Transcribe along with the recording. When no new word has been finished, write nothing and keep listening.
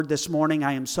this morning.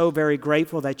 I am so very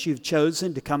grateful that you've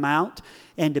chosen to come out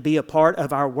and to be a part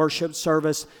of our worship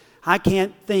service. I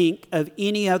can't think of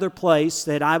any other place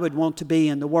that I would want to be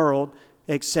in the world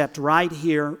except right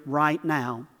here, right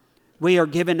now. We are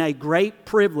given a great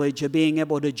privilege of being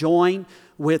able to join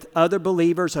with other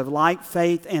believers of like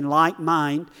faith and like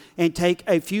mind and take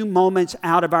a few moments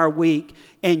out of our week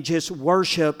and just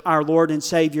worship our Lord and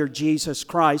Savior Jesus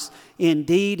Christ.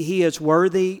 Indeed, He is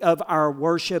worthy of our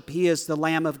worship. He is the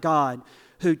Lamb of God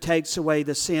who takes away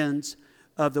the sins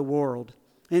of the world.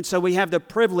 And so we have the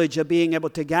privilege of being able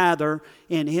to gather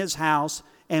in His house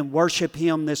and worship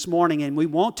Him this morning. And we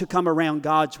want to come around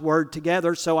God's Word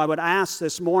together. So I would ask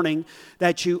this morning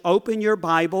that you open your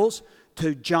Bibles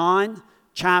to John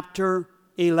chapter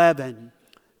 11.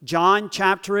 John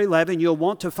chapter 11. You'll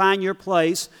want to find your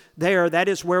place there. That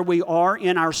is where we are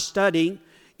in our study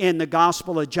in the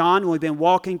Gospel of John. We've been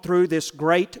walking through this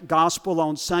great Gospel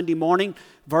on Sunday morning,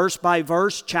 verse by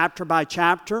verse, chapter by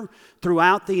chapter,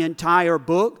 throughout the entire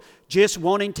book, just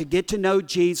wanting to get to know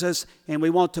Jesus, and we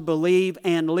want to believe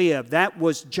and live. That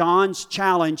was John's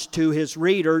challenge to his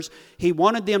readers. He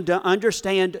wanted them to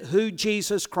understand who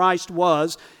Jesus Christ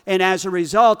was, and as a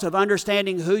result of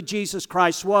understanding who Jesus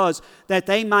Christ was, that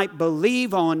they might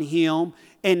believe on Him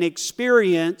and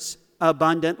experience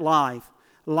abundant life.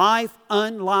 Life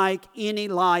unlike any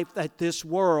life that this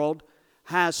world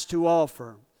has to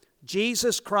offer.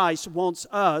 Jesus Christ wants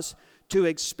us to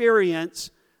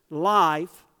experience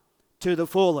life to the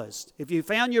fullest. If you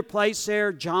found your place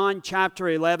there, John chapter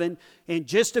 11, in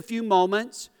just a few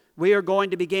moments, we are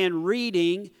going to begin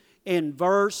reading in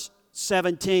verse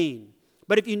 17.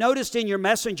 But if you noticed in your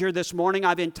messenger this morning,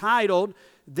 I've entitled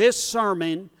this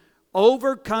sermon,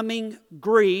 Overcoming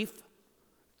Grief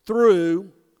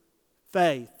Through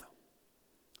Faith.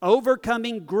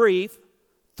 Overcoming grief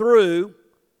through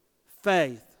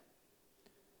faith.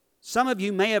 Some of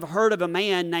you may have heard of a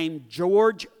man named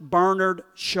George Bernard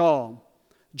Shaw.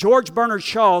 George Bernard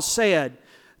Shaw said,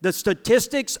 "The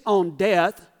statistics on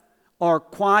death are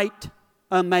quite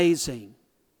amazing.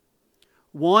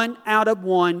 1 out of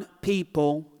 1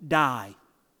 people die."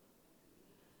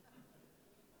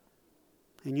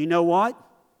 And you know what?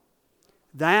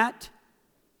 That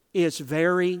is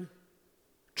very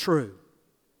true.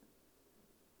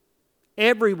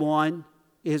 Everyone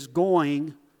is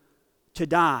going to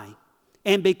die.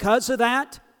 And because of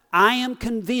that, I am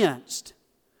convinced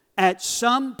at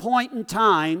some point in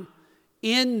time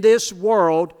in this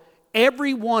world,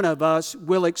 every one of us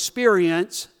will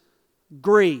experience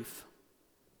grief,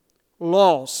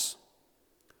 loss,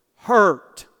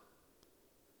 hurt,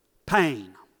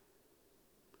 pain.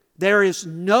 There is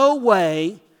no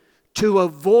way to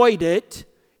avoid it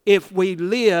if we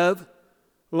live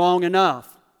long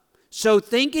enough. So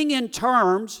thinking in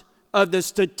terms of the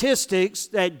statistics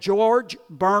that George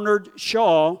Bernard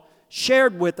Shaw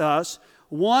shared with us,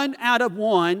 1 out of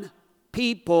 1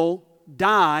 people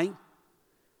die.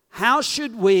 How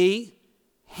should we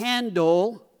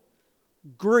handle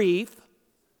grief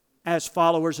as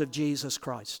followers of Jesus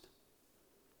Christ?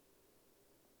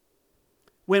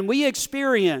 When we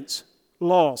experience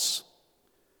loss,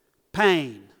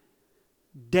 pain,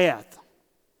 death,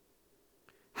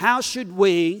 how should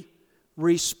we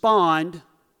respond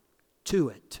to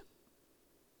it?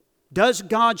 Does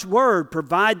God's Word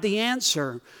provide the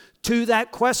answer to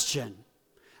that question?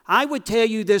 I would tell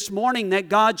you this morning that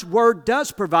God's Word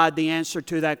does provide the answer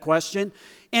to that question,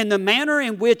 and the manner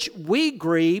in which we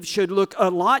grieve should look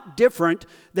a lot different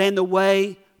than the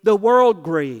way the world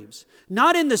grieves.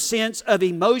 Not in the sense of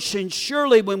emotion.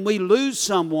 Surely when we lose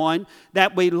someone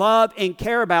that we love and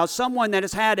care about, someone that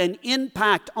has had an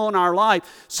impact on our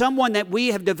life, someone that we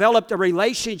have developed a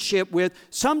relationship with,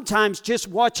 sometimes just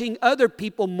watching other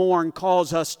people mourn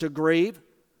cause us to grieve.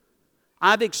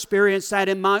 I've experienced that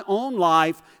in my own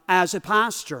life as a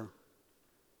pastor.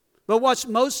 But what's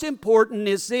most important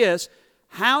is this: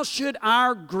 how should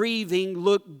our grieving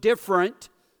look different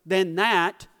than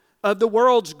that of the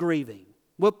world's grieving?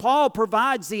 Well, Paul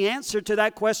provides the answer to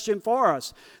that question for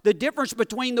us. The difference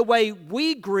between the way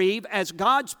we grieve as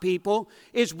God's people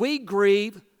is we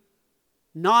grieve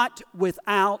not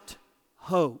without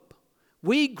hope.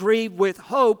 We grieve with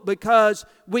hope because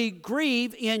we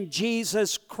grieve in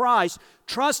Jesus Christ,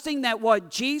 trusting that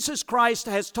what Jesus Christ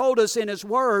has told us in His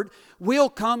Word will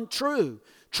come true.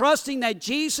 Trusting that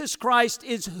Jesus Christ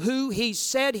is who He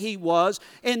said He was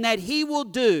and that He will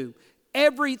do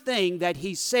everything that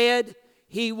He said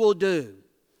He will do.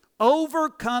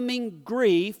 Overcoming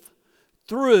grief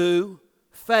through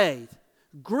faith.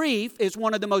 Grief is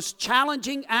one of the most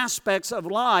challenging aspects of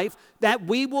life that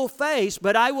we will face,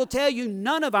 but I will tell you,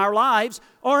 none of our lives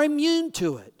are immune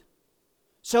to it.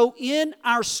 So in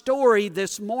our story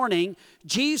this morning,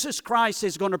 Jesus Christ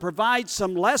is going to provide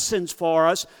some lessons for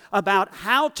us about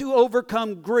how to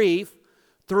overcome grief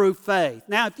through faith.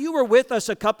 Now, if you were with us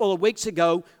a couple of weeks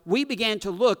ago, we began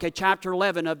to look at chapter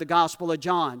 11 of the Gospel of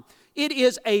John. It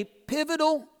is a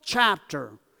pivotal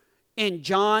chapter in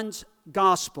John's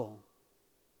Gospel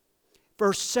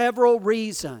for several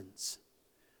reasons.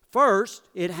 First,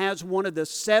 it has one of the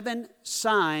 7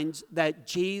 signs that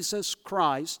Jesus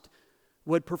Christ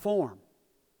would perform.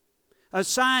 A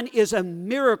sign is a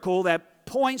miracle that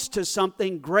points to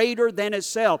something greater than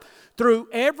itself. Through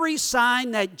every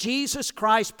sign that Jesus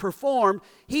Christ performed,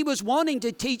 He was wanting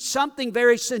to teach something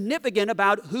very significant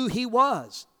about who He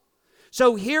was.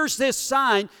 So here's this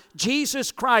sign.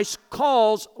 Jesus Christ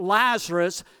calls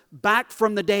Lazarus back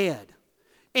from the dead.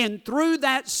 And through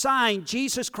that sign,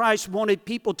 Jesus Christ wanted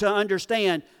people to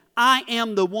understand, I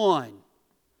am the one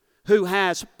who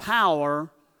has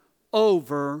power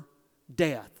over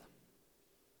death.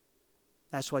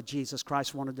 That's what Jesus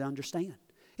Christ wanted to understand.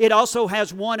 It also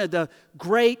has one of the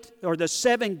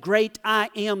 7 great I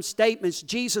am statements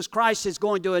Jesus Christ is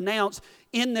going to announce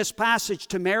in this passage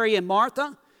to Mary and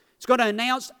Martha. It's going to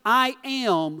announce, I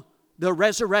am the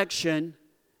resurrection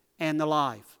and the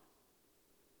life.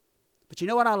 But you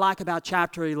know what I like about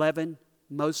chapter 11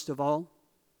 most of all?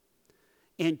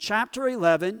 In chapter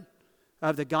 11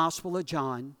 of the Gospel of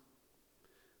John,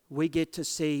 we get to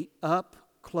see up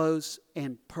close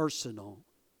and personal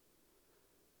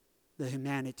the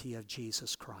humanity of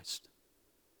Jesus Christ.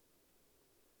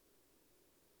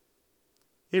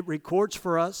 It records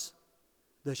for us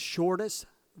the shortest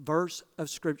verse of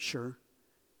Scripture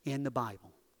in the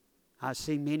Bible. I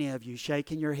see many of you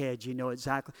shaking your heads. You know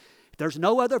exactly. There's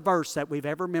no other verse that we've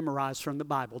ever memorized from the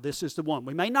Bible. This is the one.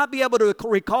 We may not be able to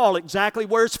recall exactly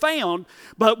where it's found,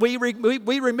 but we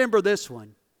remember this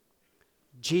one.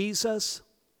 Jesus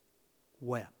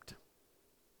wept.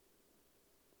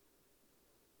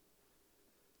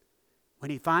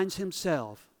 When He finds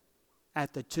Himself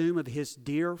at the tomb of His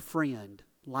dear friend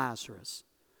Lazarus,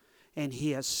 and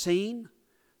He has seen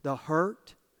the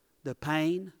hurt, the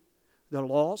pain, the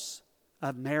loss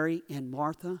of Mary and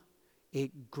Martha,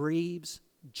 it grieves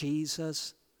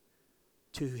Jesus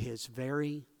to His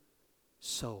very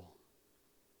soul.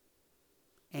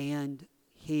 And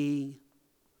He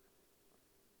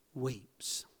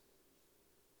weeps.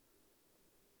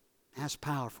 That's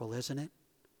powerful, isn't it?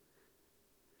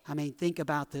 I mean, think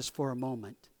about this for a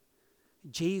moment.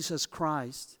 Jesus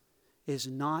Christ is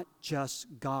not just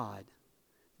God.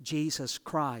 Jesus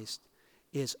Christ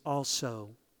is also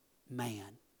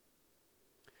man.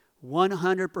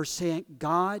 100%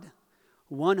 God,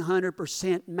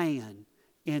 100% man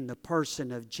in the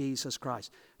person of Jesus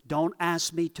Christ. Don't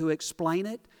ask me to explain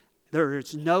it. There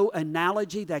is no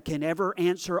analogy that can ever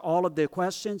answer all of the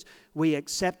questions. We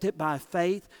accept it by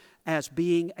faith as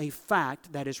being a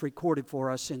fact that is recorded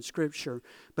for us in Scripture.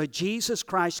 But Jesus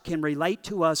Christ can relate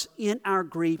to us in our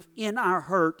grief, in our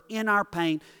hurt, in our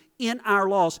pain, in our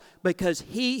loss, because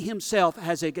He Himself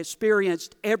has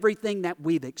experienced everything that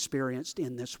we've experienced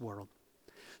in this world.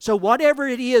 So whatever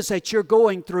it is that you're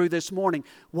going through this morning,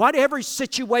 whatever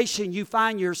situation you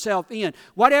find yourself in,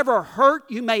 whatever hurt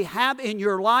you may have in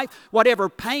your life, whatever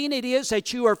pain it is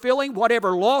that you are feeling,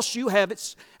 whatever loss you have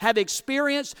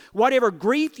experienced, whatever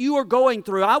grief you are going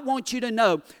through, I want you to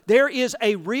know there is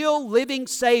a real living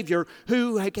Savior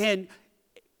who can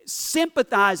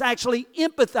sympathize, actually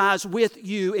empathize with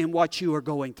you in what you are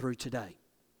going through today.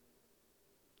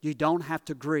 You don't have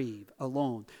to grieve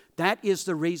alone. That is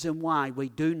the reason why we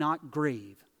do not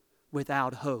grieve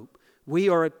without hope. We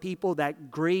are a people that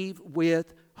grieve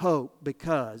with hope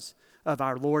because of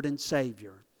our Lord and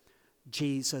Savior,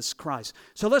 Jesus Christ.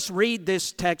 So let's read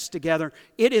this text together.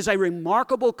 It is a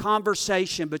remarkable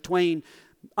conversation between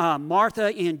Martha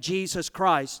and Jesus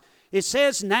Christ. It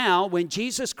says, now, when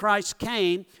Jesus Christ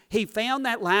came, He found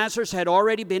that Lazarus had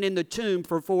already been in the tomb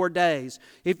for 4 days.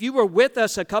 If you were with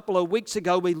us a couple of weeks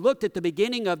ago, we looked at the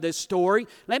beginning of this story.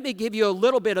 Let me give you a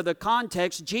little bit of the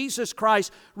context. Jesus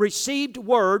Christ received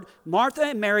word. Martha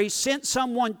and Mary sent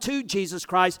someone to Jesus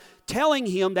Christ telling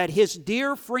Him that His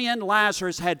dear friend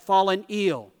Lazarus had fallen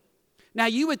ill. Now,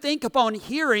 you would think upon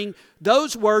hearing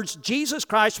those words, Jesus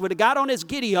Christ would have got on His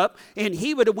giddy up and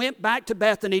He would have went back to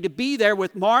Bethany to be there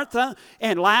with Martha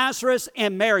and Lazarus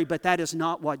and Mary. But that is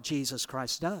not what Jesus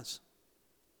Christ does.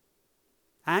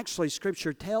 Actually,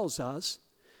 Scripture tells us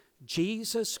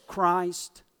Jesus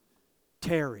Christ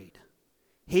tarried.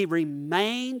 He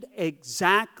remained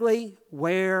exactly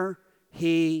where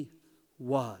he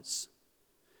was.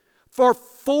 For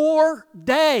 4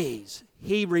 days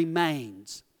he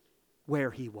remains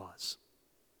where he was.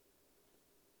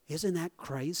 Isn't that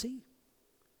crazy?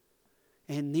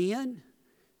 And then,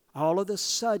 all of a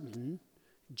sudden,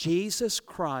 Jesus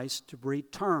Christ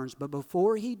returns. But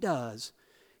before he does,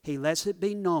 he lets it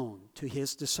be known to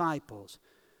his disciples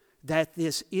that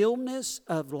this illness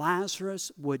of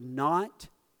Lazarus would not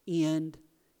end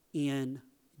in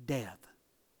death,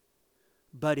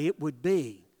 but it would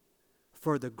be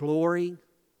for the glory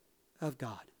of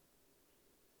God.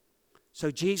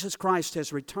 So Jesus Christ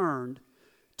has returned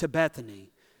to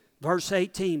Bethany. Verse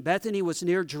 18, Bethany was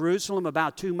near Jerusalem,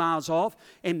 about 2 miles off,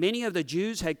 and many of the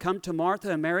Jews had come to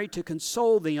Martha and Mary to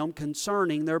console them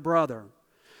concerning their brother.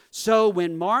 So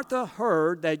when Martha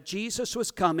heard that Jesus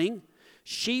was coming,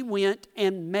 she went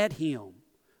and met him,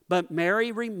 but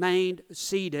Mary remained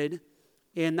seated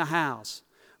in the house.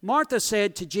 Martha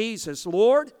said to Jesus,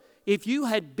 Lord, if you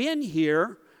had been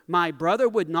here, my brother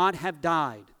would not have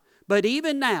died. But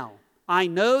even now, I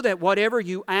know that whatever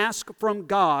you ask from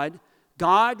God,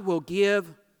 God will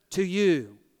give to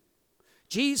you.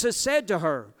 Jesus said to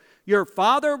her, your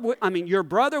brother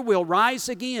will rise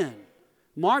again.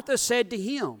 Martha said to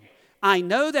him, I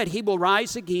know that he will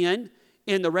rise again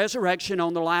in the resurrection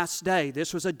on the last day.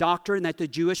 This was a doctrine that the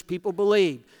Jewish people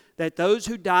believed, that those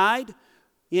who died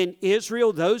in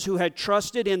Israel, those who had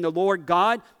trusted in the Lord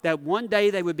God, that one day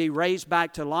they would be raised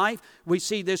back to life. We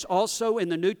see this also in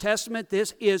the New Testament.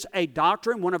 This is a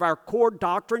doctrine, one of our core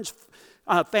doctrines,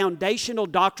 foundational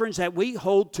doctrines that we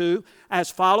hold to as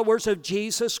followers of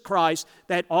Jesus Christ,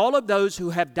 that all of those who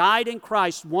have died in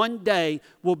Christ one day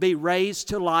will be raised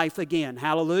to life again.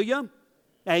 Hallelujah.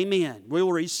 Amen. We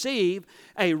will receive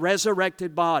a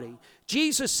resurrected body.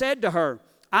 Jesus said to her,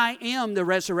 I am the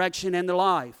resurrection and the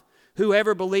life.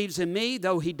 Whoever believes in me,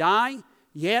 though he die,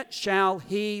 yet shall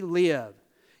he live.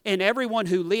 And everyone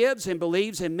who lives and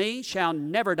believes in me shall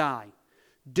never die.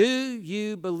 Do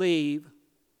you believe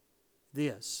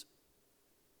this?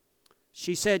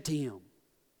 She said to him,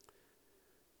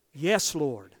 Yes,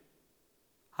 Lord.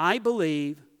 I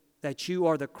believe that you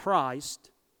are the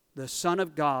Christ, the Son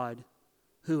of God,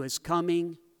 who is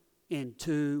coming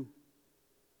into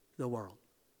the world.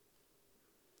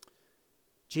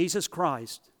 Jesus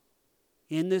Christ,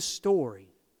 in this story,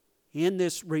 in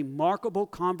this remarkable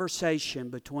conversation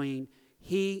between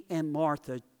he and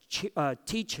Martha,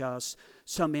 teach us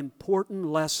some important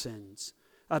lessons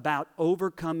about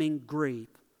overcoming grief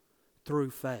through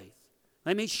faith.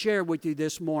 Let me share with you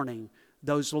this morning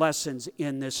those lessons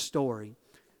in this story.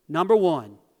 Number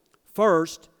one,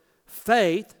 first,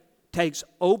 faith takes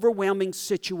overwhelming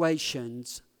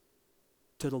situations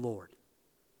to the Lord.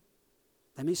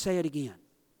 Let me say it again,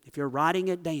 if you're writing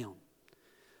it down.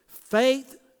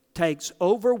 Faith takes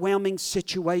overwhelming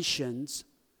situations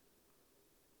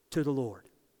to the Lord.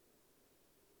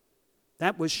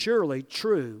 That was surely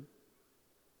true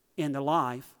in the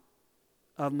life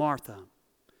of Martha.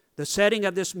 The setting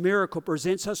of this miracle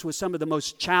presents us with some of the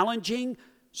most challenging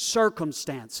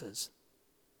circumstances.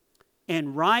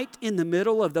 And right in the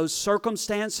middle of those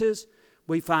circumstances,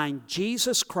 we find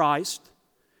Jesus Christ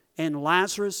and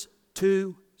Lazarus'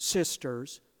 two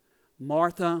sisters,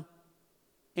 Martha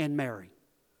and Mary.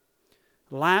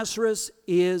 Lazarus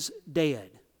is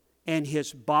dead, and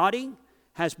his body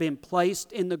has been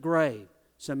placed in the grave.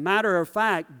 As a matter of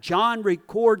fact, John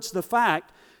records the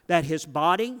fact that his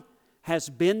body has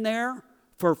been there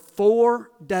for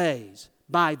 4 days.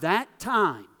 By that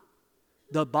time,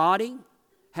 the body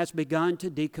has begun to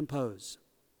decompose.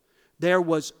 There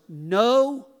was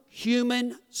no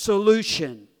human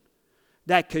solution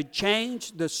that could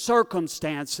change the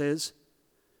circumstances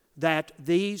that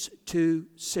these two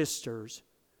sisters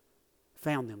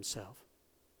found themselves.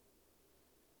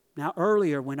 Now,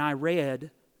 earlier when I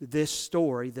read this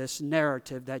story, this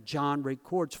narrative that John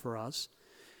records for us,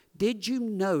 did you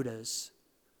notice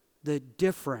the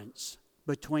difference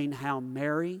between how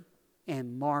Mary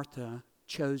and Martha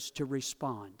chose to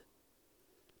respond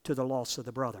to the loss of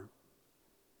the brother?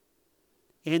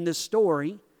 In the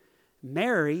story,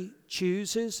 Mary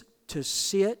chooses to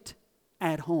sit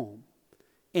at home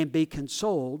and be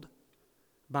consoled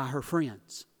by her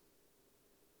friends.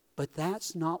 But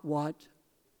that's not what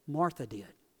Martha did.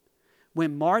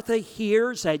 When Martha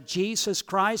hears that Jesus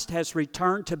Christ has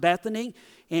returned to Bethany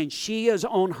and she is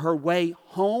on her way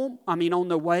home, on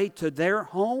the way to their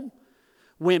home,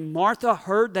 when Martha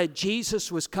heard that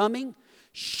Jesus was coming,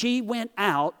 she went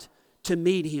out to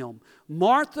meet him.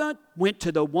 Martha went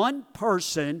to the one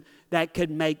person that could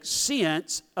make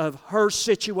sense of her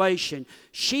situation.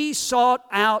 She sought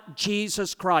out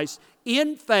Jesus Christ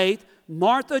in faith,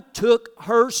 Martha took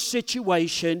her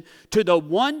situation to the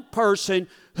one person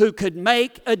who could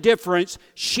make a difference.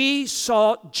 She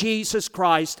sought Jesus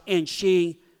Christ and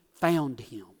she found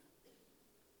Him.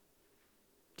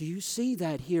 Do you see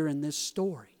that here in this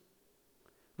story?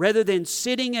 Rather than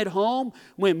sitting at home,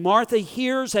 when Martha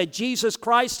hears that Jesus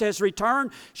Christ has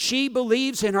returned, she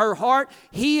believes in her heart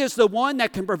He is the one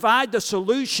that can provide the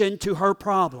solution to her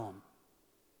problem.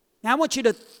 Now I want you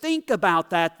to think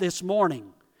about that this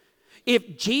morning.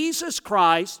 If Jesus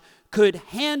Christ could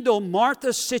handle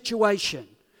Martha's situation,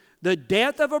 the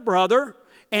death of a brother,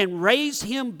 and raise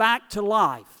him back to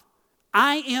life,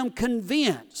 I am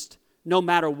convinced, no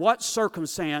matter what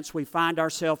circumstance we find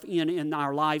ourselves in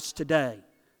our lives today,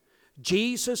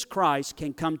 Jesus Christ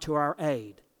can come to our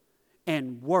aid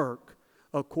and work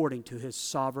according to His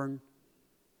sovereign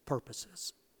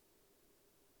purposes.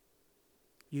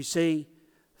 You see,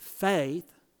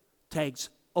 faith takes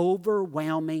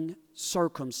overwhelming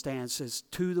circumstances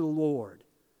to the Lord,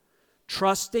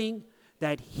 trusting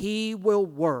that He will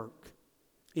work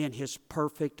in His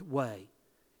perfect way.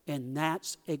 And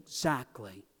that's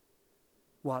exactly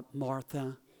what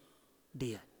Martha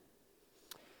did.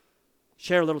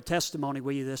 Share a little testimony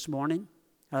with you this morning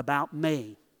about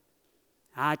me.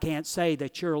 I can't say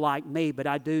that you're like me, but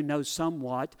I do know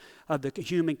somewhat of the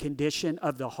human condition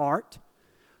of the heart.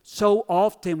 So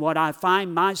often what I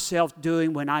find myself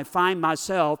doing when I find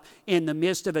myself in the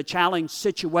midst of a challenging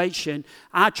situation,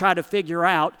 I try to figure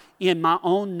out in my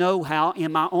own know-how,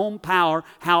 in my own power,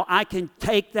 how I can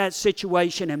take that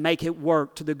situation and make it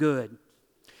work to the good.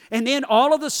 And then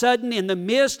all of a sudden, in the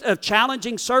midst of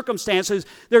challenging circumstances,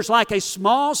 there's like a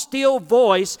small, still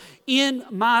voice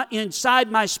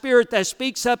inside my spirit that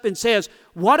speaks up and says,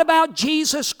 "What about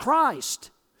Jesus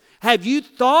Christ? Have you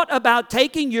thought about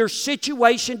taking your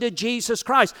situation to Jesus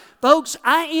Christ?" Folks,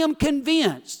 I am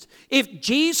convinced if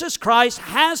Jesus Christ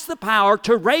has the power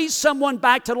to raise someone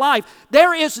back to life,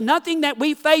 there is nothing that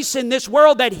we face in this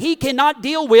world that He cannot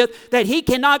deal with, that He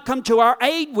cannot come to our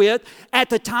aid with at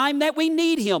the time that we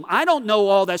need Him. I don't know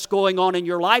all that's going on in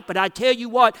your life, but I tell you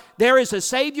what, there is a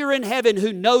Savior in heaven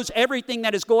who knows everything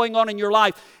that is going on in your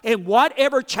life. And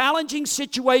whatever challenging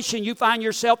situation you find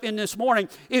yourself in this morning,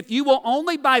 if you will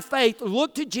only by faith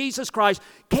look to Jesus Christ,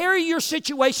 carry your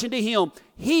situation to Him,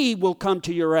 He will come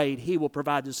to your aid. He will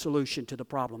provide the solution to the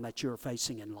problem that you're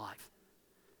facing in life.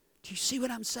 Do you see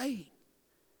what I'm saying?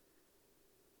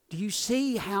 Do you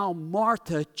see how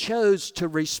Martha chose to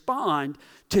respond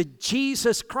to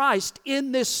Jesus Christ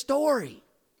in this story?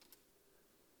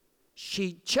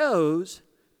 She chose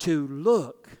to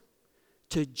look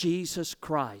to Jesus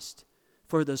Christ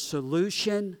for the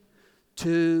solution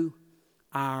to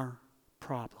our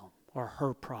problem or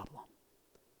her problem.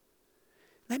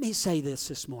 Let me say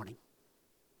this morning.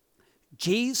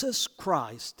 Jesus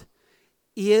Christ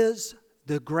is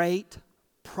the great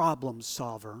problem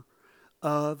solver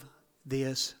of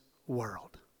this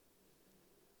world.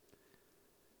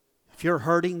 If you're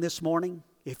hurting this morning,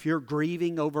 if you're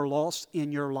grieving over loss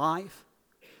in your life,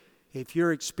 if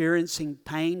you're experiencing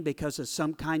pain because of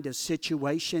some kind of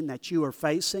situation that you are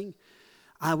facing,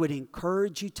 I would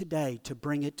encourage you today to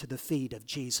bring it to the feet of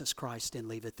Jesus Christ and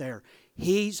leave it there.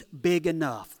 He's big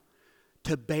enough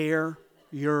to bear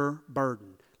your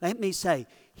burden. Let me say,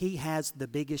 He has the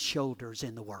biggest shoulders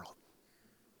in the world.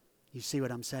 You see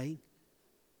what I'm saying?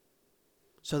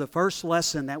 So the first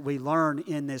lesson that we learn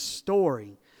in this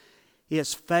story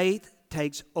is faith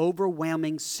takes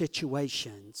overwhelming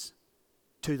situations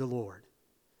to the Lord.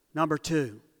 Number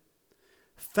 2,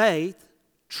 faith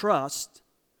trusts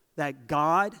that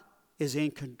God is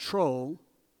in control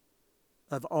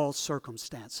of all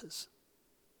circumstances.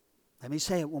 Let me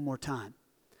say it one more time,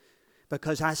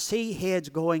 because I see heads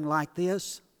going like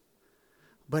this,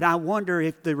 but I wonder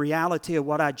if the reality of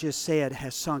what I just said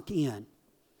has sunk in.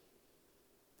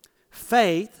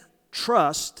 Faith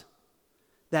trusts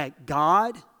that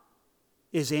God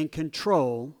is in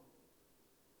control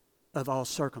of all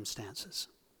circumstances.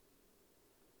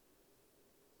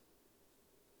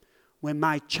 When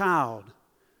my child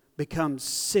becomes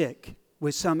sick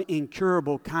with some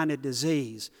incurable kind of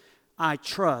disease, I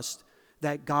trust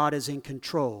that God is in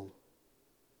control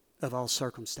of all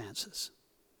circumstances.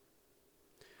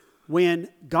 When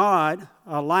God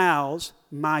allows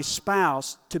my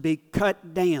spouse to be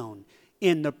cut down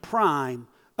in the prime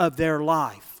of their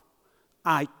life,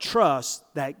 I trust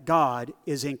that God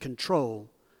is in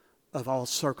control of all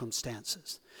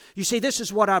circumstances. You see, this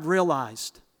is what I've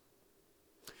realized.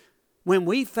 When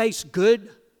we face good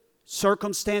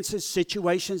circumstances,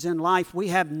 situations in life, we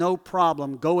have no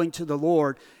problem going to the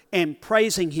Lord and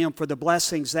praising Him for the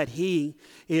blessings that He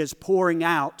is pouring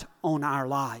out on our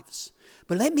lives.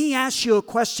 But let me ask you a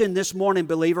question this morning,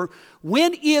 believer.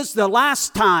 When is the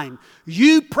last time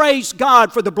you praised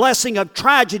God for the blessing of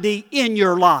tragedy in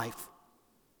your life?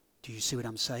 Do you see what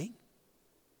I'm saying?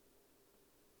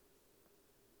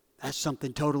 That's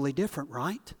something totally different,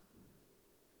 right?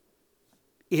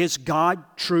 Is God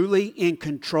truly in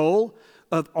control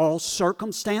of all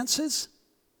circumstances?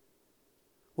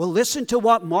 Well, listen to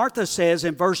what Martha says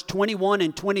in verse 21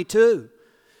 and 22.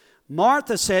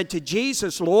 Martha said to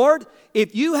Jesus, Lord,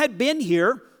 if you had been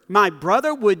here, my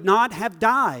brother would not have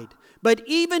died. But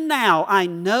even now I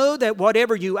know that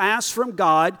whatever you ask from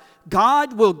God,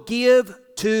 God will give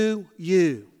to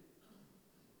you.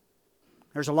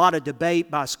 There's a lot of debate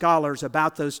by scholars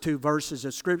about those two verses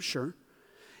of Scripture.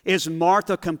 Is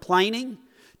Martha complaining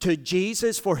to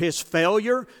Jesus for his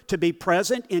failure to be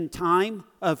present in time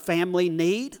of family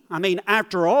need? I mean,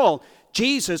 after all,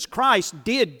 Jesus Christ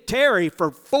did tarry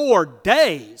for 4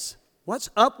 days. What's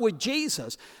up with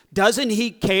Jesus? Doesn't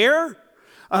he care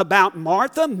about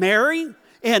Martha, Mary,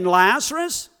 and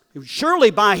Lazarus?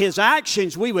 Surely by his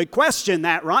actions we would question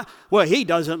that, right? Well, he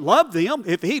doesn't love them.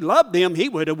 If he loved them, he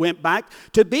would have went back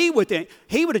to be with them.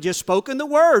 He would have just spoken the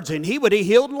words and he would have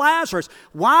healed Lazarus.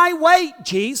 Why wait,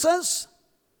 Jesus?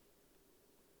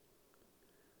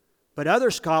 But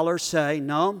other scholars say,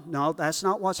 no, that's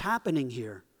not what's happening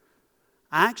here.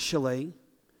 Actually,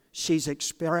 she's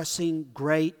expressing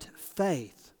great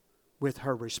faith with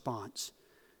her response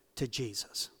to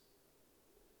Jesus.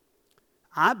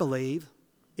 I believe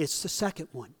it's the second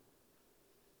one,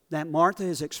 that Martha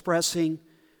is expressing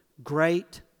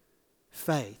great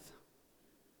faith.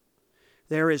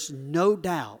 There is no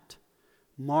doubt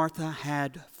Martha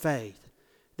had faith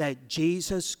that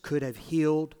Jesus could have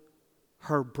healed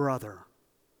her brother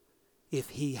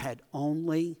if he had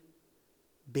only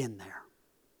been there.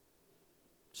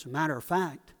 As a matter of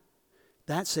fact,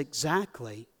 that's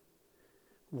exactly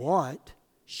what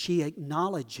she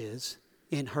acknowledges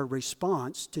in her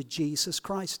response to Jesus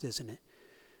Christ, isn't it?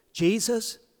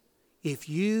 Jesus, if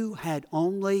you had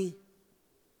only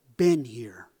been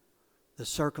here, the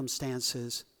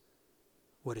circumstances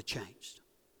would have changed.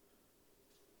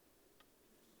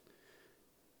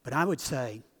 But I would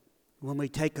say, when we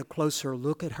take a closer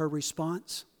look at her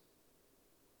response,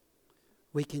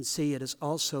 we can see it is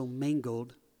also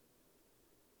mingled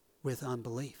with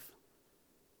unbelief.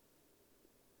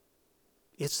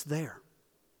 It's there.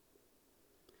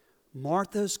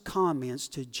 Martha's comments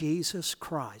to Jesus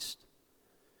Christ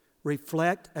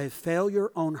reflect a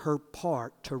failure on her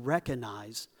part to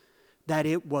recognize that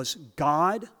it was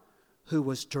God who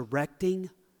was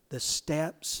directing the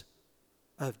steps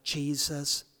of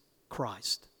Jesus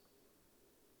Christ.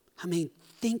 I mean,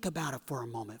 think about it for a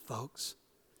moment, folks.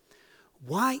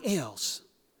 Why else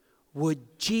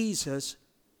would Jesus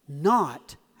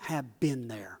not have been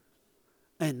there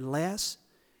unless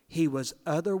he was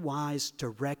otherwise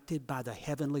directed by the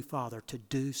Heavenly Father to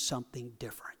do something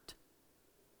different?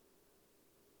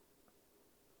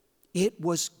 It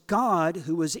was God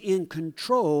who was in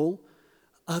control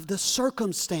of the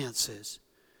circumstances.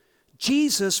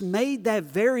 Jesus made that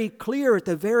very clear at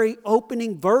the very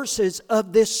opening verses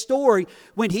of this story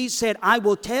when he said, I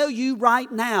will tell you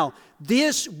right now,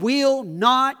 this will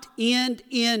not end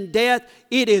in death.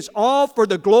 It is all for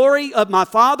the glory of my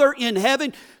Father in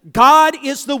heaven. God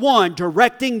is the one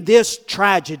directing this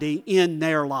tragedy in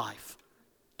their life.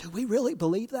 Do we really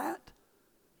believe that?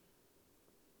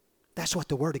 That's what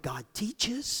the Word of God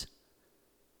teaches.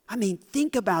 I mean,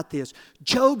 think about this.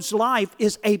 Job's life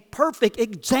is a perfect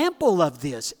example of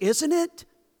this, isn't it?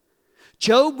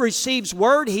 Job receives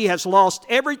word he has lost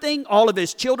everything. All of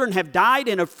his children have died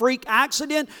in a freak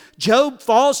accident. Job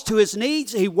falls to his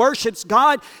knees. He worships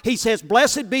God. He says,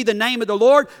 blessed be the name of the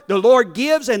Lord. The Lord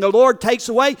gives and the Lord takes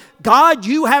away. God,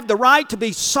 you have the right to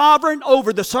be sovereign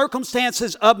over the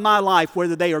circumstances of my life,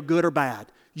 whether they are good or bad.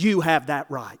 You have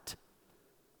that right.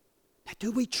 Now,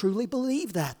 do we truly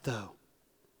believe that, though?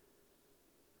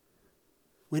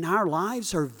 When our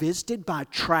lives are visited by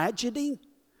tragedy,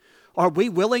 are we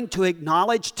willing to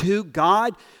acknowledge to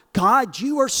God, God,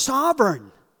 you are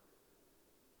sovereign.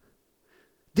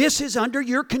 This is under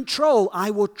your control.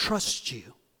 I will trust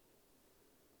you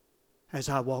as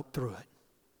I walk through it.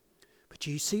 But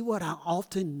you see what I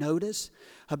often notice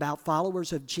about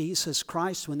followers of Jesus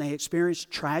Christ when they experience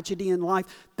tragedy in life?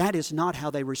 That is not how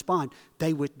they respond.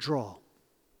 They withdraw.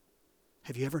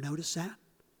 Have you ever noticed that?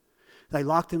 They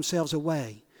lock themselves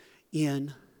away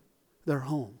in their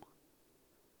home.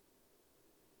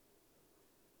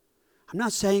 I'm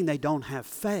not saying they don't have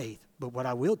faith, but what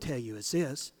I will tell you is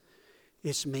this: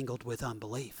 it's mingled with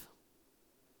unbelief.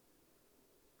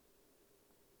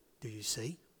 Do you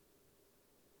see?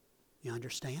 You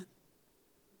understand?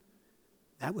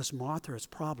 That was Martha's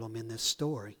problem in this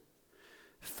story.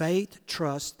 Faith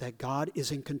trusts that God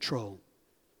is in control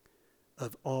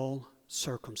of all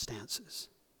circumstances.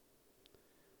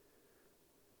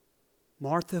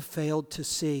 Martha failed to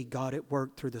see God at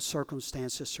work through the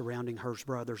circumstances surrounding her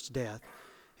brother's death.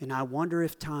 And I wonder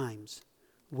if times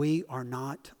we are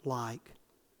not like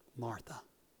Martha.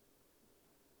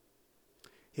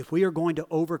 If we are going to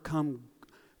overcome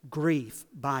grief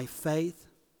by faith,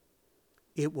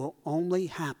 it will only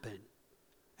happen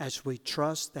as we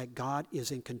trust that God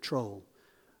is in control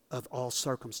of all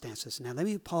circumstances. Now let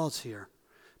me pause here,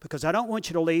 because I don't want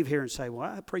you to leave here and say,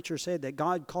 well, a preacher said that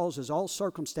God causes all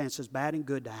circumstances, bad and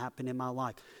good, to happen in my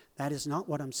life. That is not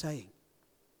what I'm saying.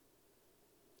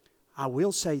 I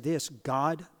will say this: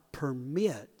 God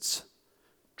permits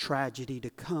tragedy to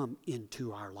come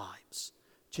into our lives,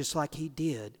 just like He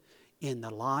did in the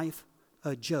life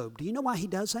of Job. Do you know why He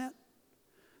does that?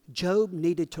 Job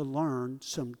needed to learn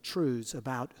some truths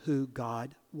about who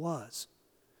God was.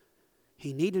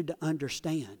 He needed to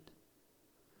understand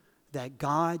that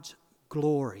God's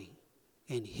glory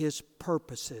and His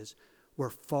purposes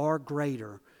were far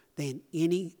greater than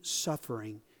any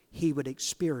suffering he would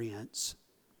experience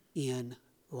in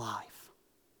life.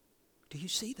 Do you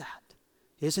see that?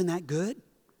 Isn't that good?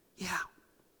 Yeah.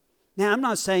 Now, I'm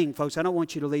not saying, folks, I don't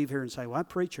want you to leave here and say, well,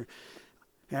 preacher,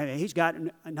 he's got...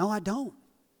 No, I don't.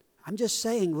 I'm just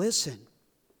saying, listen,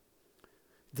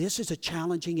 this is a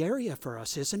challenging area for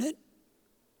us, isn't it?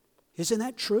 Isn't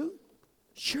that true?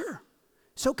 Sure.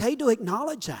 It's okay to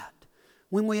acknowledge that.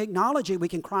 When we acknowledge it, we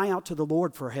can cry out to the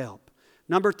Lord for help.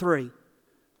 Number 3,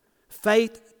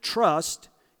 faith trusts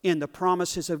in the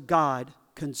promises of God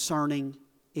concerning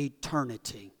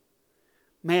eternity.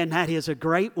 Man, that is a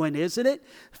great one, isn't it?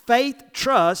 Faith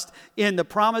trusts in the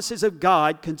promises of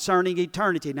God concerning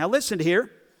eternity. Now listen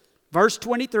here. Verse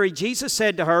 23, Jesus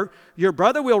said to her, your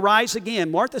brother will rise again.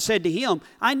 Martha said to Him,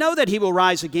 I know that he will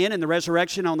rise again in the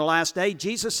resurrection on the last day.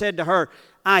 Jesus said to her,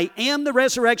 I am the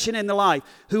resurrection and the life.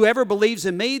 Whoever believes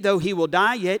in me, though he will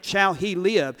die, yet shall he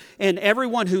live. And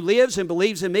everyone who lives and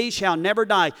believes in me shall never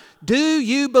die. Do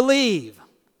you believe?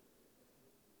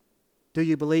 Do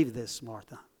you believe this,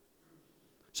 Martha?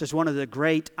 This is one of the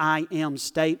great I am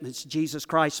statements. Jesus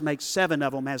Christ makes 7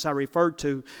 of them, as I referred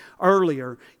to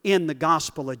earlier in the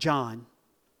Gospel of John.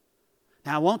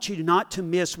 Now, I want you not to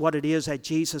miss what it is that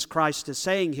Jesus Christ is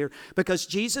saying here, because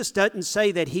Jesus doesn't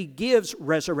say that He gives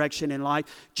resurrection and life.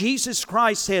 Jesus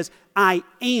Christ says, I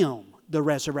am the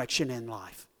resurrection and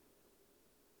life.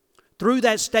 Through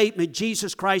that statement,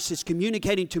 Jesus Christ is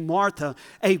communicating to Martha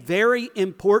a very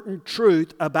important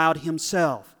truth about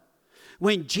Himself.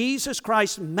 When Jesus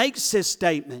Christ makes this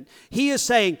statement, He is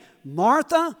saying,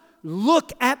 Martha,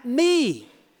 look at me.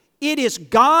 It is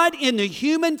God in the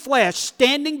human flesh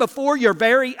standing before your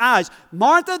very eyes.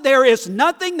 Martha, there is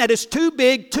nothing that is too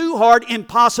big, too hard,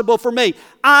 impossible for me.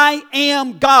 I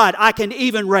am God. I can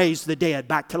even raise the dead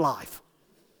back to life.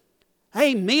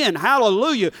 Amen.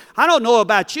 Hallelujah. I don't know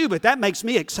about you, but that makes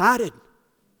me excited.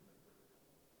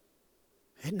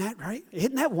 Isn't that right?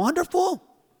 Isn't that wonderful?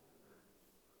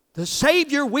 The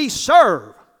Savior we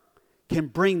serve can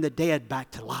bring the dead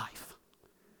back to life.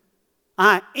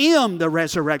 I am the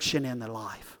resurrection and the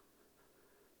life.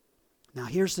 Now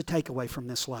here's the takeaway from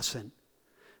this lesson.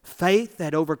 Faith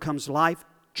that overcomes life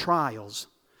trials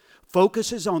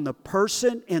focuses on the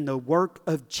person and the work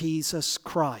of Jesus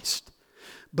Christ.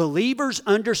 Believers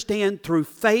understand through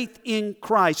faith in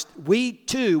Christ, we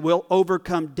too will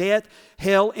overcome death,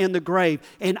 hell, and the grave.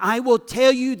 And I will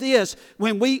tell you this,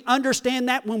 when we understand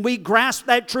that, when we grasp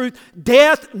that truth,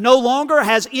 death no longer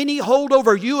has any hold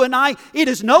over you and I. It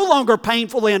is no longer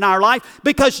painful in our life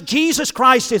because Jesus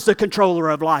Christ is the controller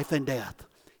of life and death.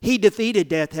 He defeated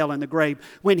death, hell, and the grave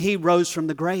when He rose from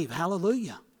the grave.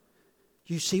 Hallelujah.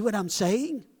 You see what I'm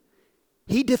saying?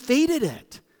 He defeated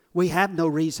it. We have no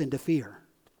reason to fear.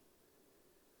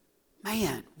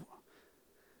 Man,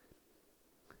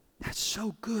 that's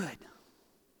so good.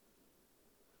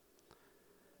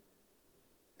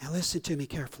 Now listen to me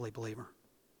carefully, believer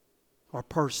or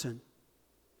person.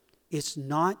 It's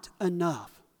not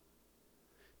enough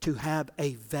to have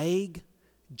a vague,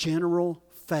 general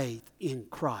faith in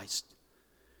Christ.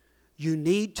 You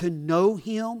need to know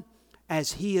Him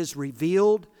as He is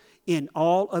revealed in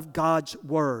all of God's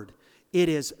Word. It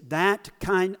is that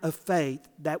kind of faith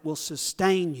that will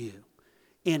sustain you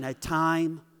in a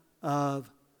time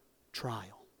of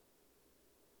trial.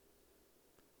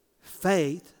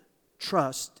 Faith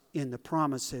trusts in the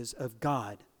promises of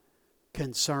God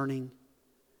concerning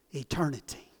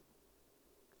eternity.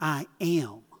 I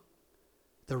am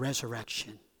the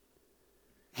resurrection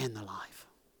and the life.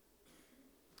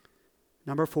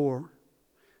 Number 4,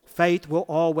 faith will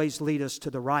always lead us to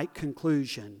the right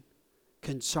conclusion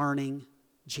concerning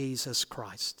Jesus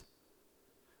Christ.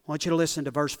 I want you to listen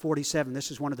to verse 47.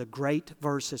 This is one of the great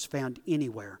verses found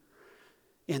anywhere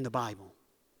in the Bible.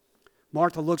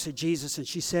 Martha looks at Jesus and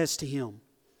she says to him,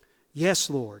 "Yes,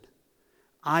 Lord,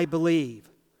 I believe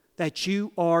that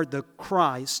you are the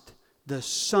Christ, the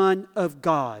Son of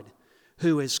God,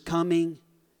 who is coming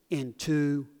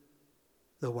into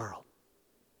the world."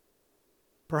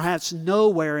 Perhaps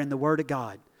nowhere in the Word of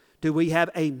God do we have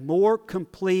a more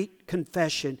complete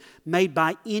confession made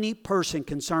by any person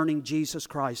concerning Jesus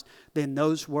Christ than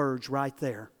those words right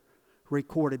there,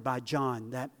 recorded by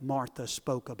John, that Martha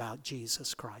spoke about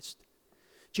Jesus Christ.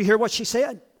 Did you hear what she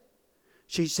said?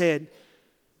 She said,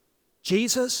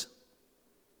 "Jesus,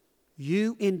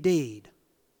 you indeed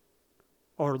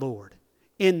are Lord."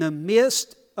 In the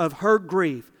midst of her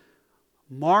grief,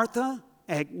 Martha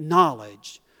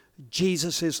acknowledged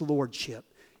Jesus' lordship,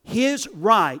 His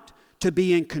right to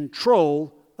be in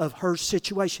control of her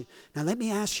situation. Now let me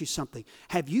ask you something.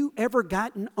 Have you ever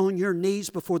gotten on your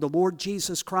knees before the Lord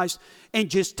Jesus Christ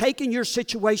and just taken your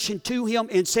situation to Him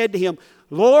and said to Him,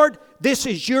 "Lord, this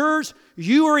is yours.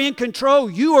 You are in control.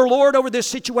 You are Lord over this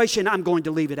situation. I'm going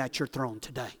to leave it at your throne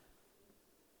today"?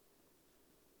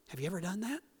 Have you ever done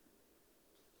that?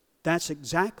 That's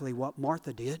exactly what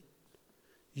Martha did.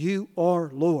 You are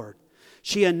Lord.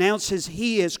 She announces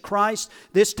He is Christ.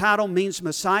 This title means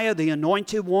Messiah, the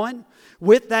Anointed One.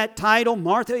 With that title,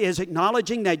 Martha is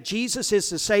acknowledging that Jesus is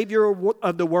the Savior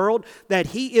of the world, that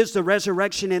He is the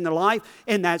resurrection and the life,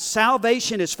 and that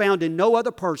salvation is found in no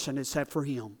other person except for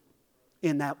Him.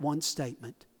 In that one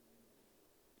statement,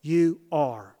 you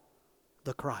are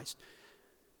the Christ.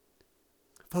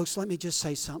 Folks, let me just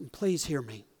say something. Please hear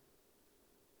me.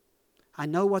 I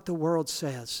know what the world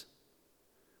says,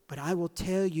 but I will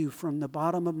tell you from the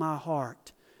bottom of my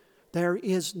heart, there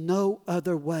is no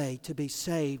other way to be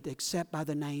saved except by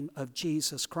the name of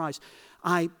Jesus Christ.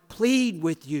 I plead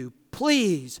with you,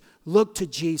 please look to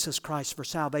Jesus Christ for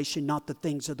salvation, not the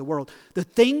things of the world. The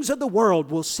things of the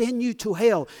world will send you to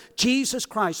hell. Jesus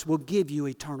Christ will give you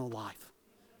eternal life.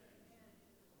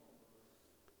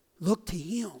 Look to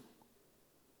Him.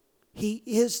 He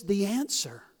is the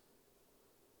answer.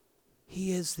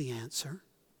 He is the answer.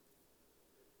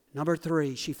 Number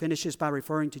 3, she finishes by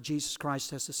referring to Jesus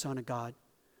Christ as the Son of God.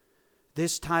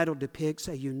 This title depicts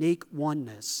a unique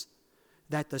oneness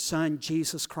that the Son,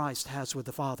 Jesus Christ, has with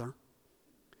the Father.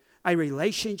 A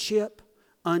relationship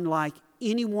unlike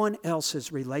anyone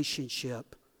else's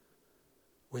relationship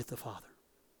with the Father.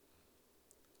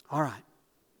 All right.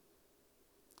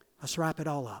 Let's wrap it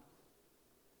all up.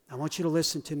 I want you to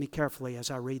listen to me carefully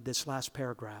as I read this last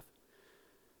paragraph.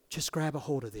 Just grab a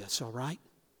hold of this, all right?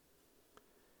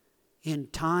 In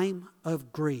time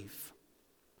of grief,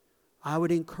 I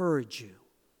would encourage you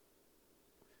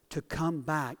to come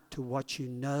back to what you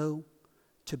know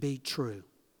to be true.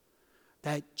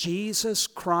 That Jesus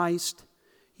Christ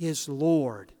is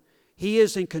Lord. He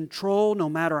is in control no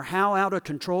matter how out of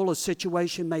control a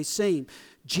situation may seem.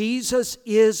 Jesus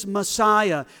is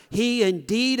Messiah. He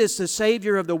indeed is the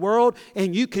Savior of the world,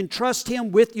 and you can trust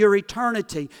Him with your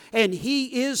eternity. And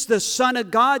He is the Son of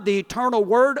God, the eternal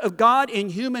Word of God in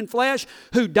human flesh,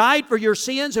 who died for your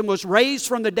sins and was raised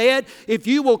from the dead. If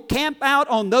you will camp out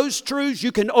on those truths,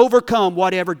 you can overcome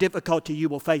whatever difficulty you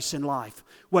will face in life,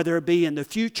 whether it be in the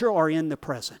future or in the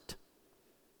present.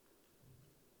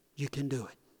 You can do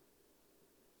it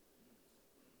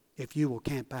if you will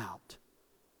camp out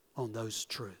on those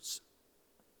truths.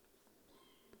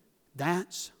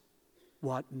 That's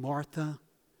what Martha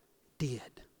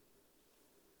did.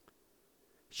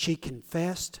 She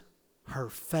confessed her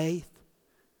faith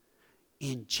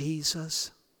in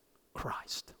Jesus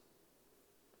Christ.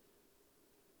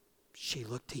 She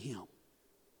looked to Him.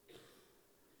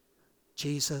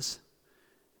 Jesus,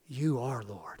 you are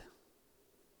Lord.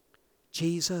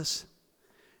 Jesus,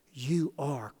 you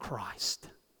are Christ.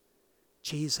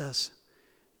 Jesus,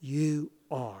 you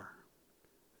are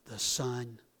the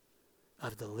Son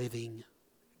of the living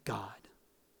God.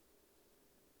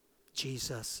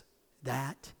 Jesus,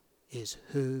 that is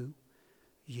who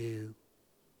you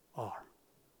are.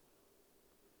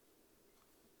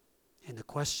 And the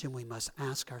question we must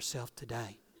ask ourselves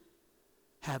today,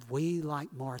 have we,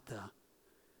 like Martha,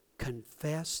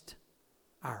 confessed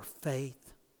our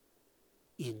faith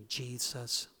in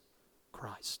Jesus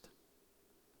Christ?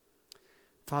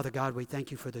 Father God, we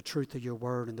thank You for the truth of Your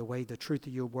Word and the way the truth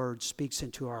of Your Word speaks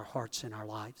into our hearts and our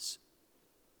lives.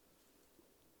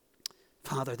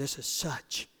 Father, this is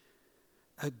such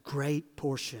a great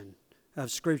portion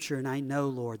of Scripture, and I know,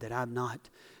 Lord, that I've not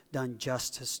done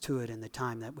justice to it in the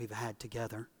time that we've had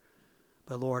together.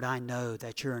 But Lord, I know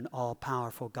that you're an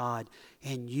all-powerful God,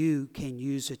 and you can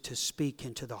use it to speak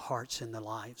into the hearts and the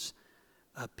lives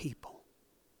of people.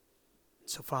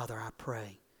 So, Father, I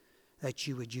pray that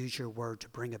you would use your word to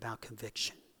bring about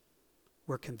conviction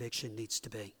where conviction needs to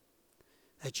be.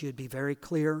 That you would be very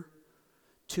clear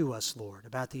to us, Lord,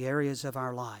 about the areas of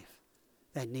our life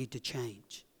that need to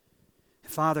change.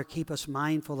 And Father, keep us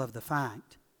mindful of the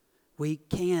fact we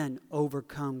can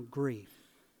overcome grief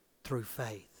through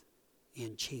faith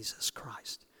in Jesus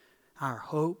Christ. Our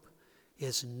hope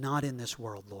is not in this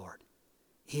world, Lord.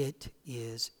 It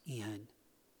is in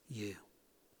you.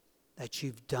 That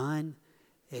you've done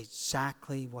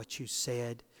exactly what you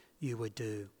said you would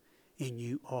do, and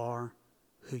you are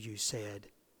who you said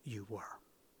you were.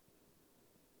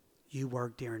 You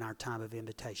work during our time of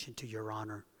invitation to your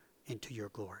honor and to your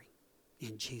glory.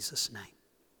 In Jesus' name,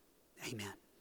 amen.